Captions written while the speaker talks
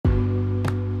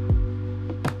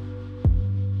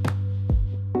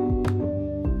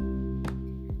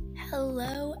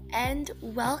and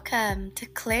welcome to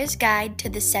Claire's Guide to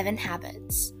the 7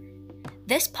 Habits.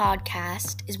 This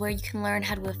podcast is where you can learn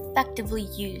how to effectively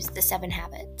use the 7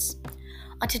 habits.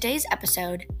 On today's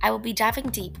episode, I will be diving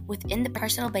deep within the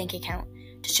personal bank account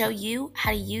to show you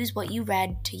how to use what you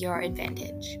read to your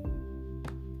advantage.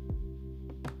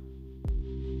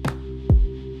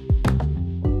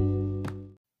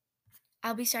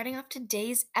 I'll be starting off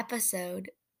today's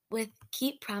episode with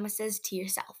keep promises to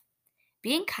yourself.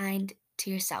 Being kind to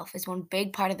yourself is one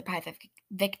big part of the private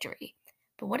victory.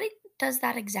 But what does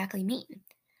that exactly mean?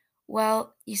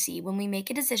 Well, you see, when we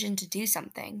make a decision to do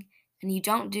something and you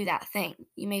don't do that thing,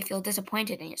 you may feel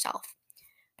disappointed in yourself.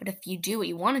 But if you do what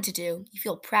you wanted to do, you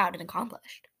feel proud and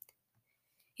accomplished.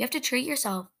 You have to treat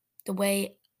yourself the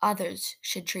way others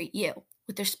should treat you,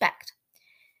 with respect.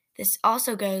 This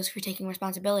also goes for taking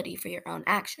responsibility for your own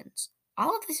actions.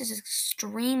 All of this is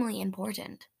extremely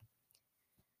important.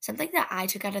 Something that I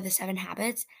took out of the 7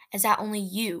 habits is that only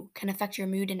you can affect your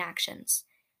mood and actions.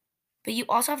 But you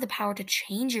also have the power to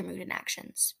change your mood and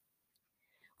actions.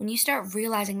 When you start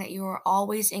realizing that you are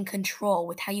always in control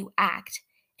with how you act,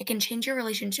 it can change your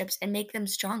relationships and make them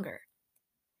stronger.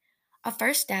 A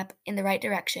first step in the right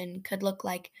direction could look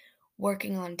like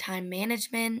working on time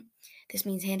management. This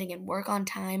means handing in work on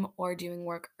time or doing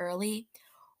work early,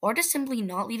 or just simply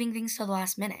not leaving things till the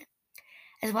last minute,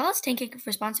 as well as taking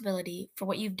responsibility for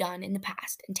what you've done in the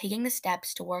past and taking the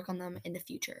steps to work on them in the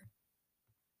future.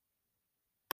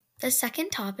 The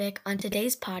second topic on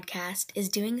today's podcast is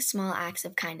doing small acts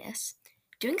of kindness.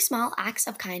 Doing small acts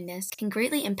of kindness can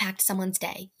greatly impact someone's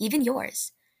day, even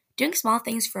yours. Doing small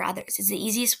things for others is the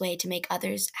easiest way to make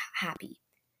others happy.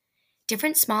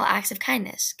 Different small acts of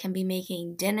kindness can be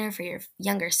making dinner for your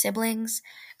younger siblings,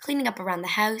 cleaning up around the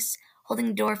house, holding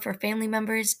the door for family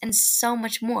members, and so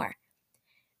much more.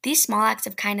 These small acts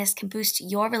of kindness can boost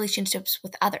your relationships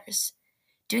with others.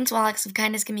 Doing small acts of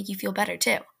kindness can make you feel better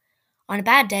too. On a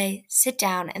bad day, sit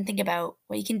down and think about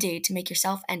what you can do to make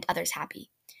yourself and others happy.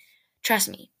 Trust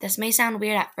me, this may sound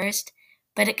weird at first,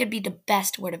 but it could be the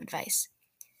best word of advice.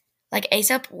 Like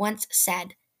Aesop once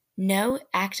said, no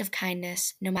act of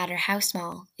kindness, no matter how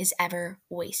small, is ever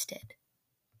wasted.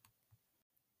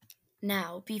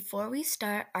 Now, before we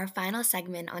start our final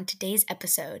segment on today's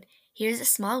episode, here's a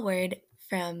small word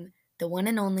from the one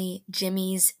and only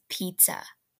Jimmy's Pizza.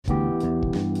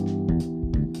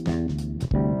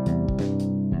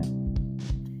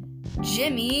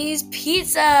 Jimmy's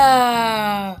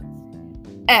Pizza!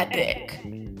 Epic!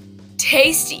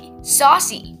 Tasty,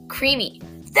 saucy, creamy.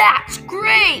 That's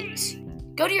great!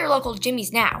 Go to your local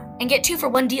Jimmy's now and get 2 for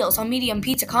 1 deals on medium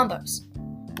pizza combos.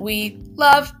 We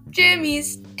love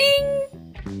Jimmy's. Ding!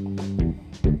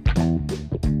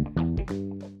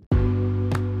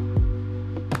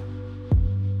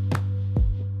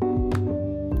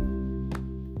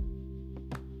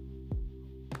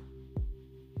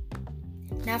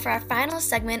 Now for our final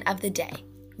segment of the day,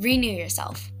 renew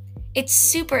yourself. It's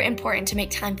super important to make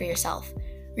time for yourself.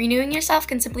 Renewing yourself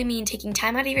can simply mean taking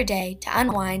time out of your day to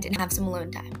unwind and have some alone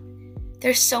time.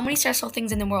 There's so many stressful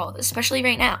things in the world, especially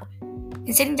right now.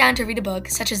 And sitting down to read a book,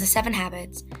 such as The 7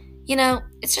 Habits,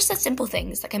 it's just the simple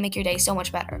things that can make your day so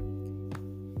much better.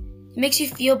 It makes you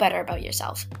feel better about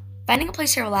yourself. Finding a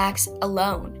place to relax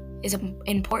alone is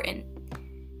important.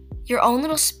 Your own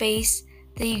little space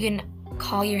that you can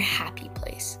call your happy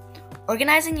place.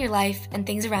 Organizing your life and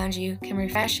things around you can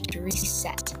refresh and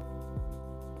reset.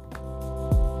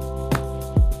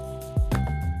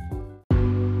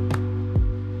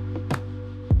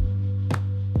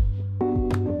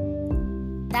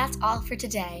 That's all for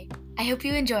today. I hope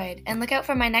you enjoyed and look out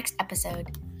for my next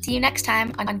episode. See you next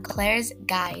time on Claire's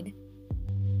Guide.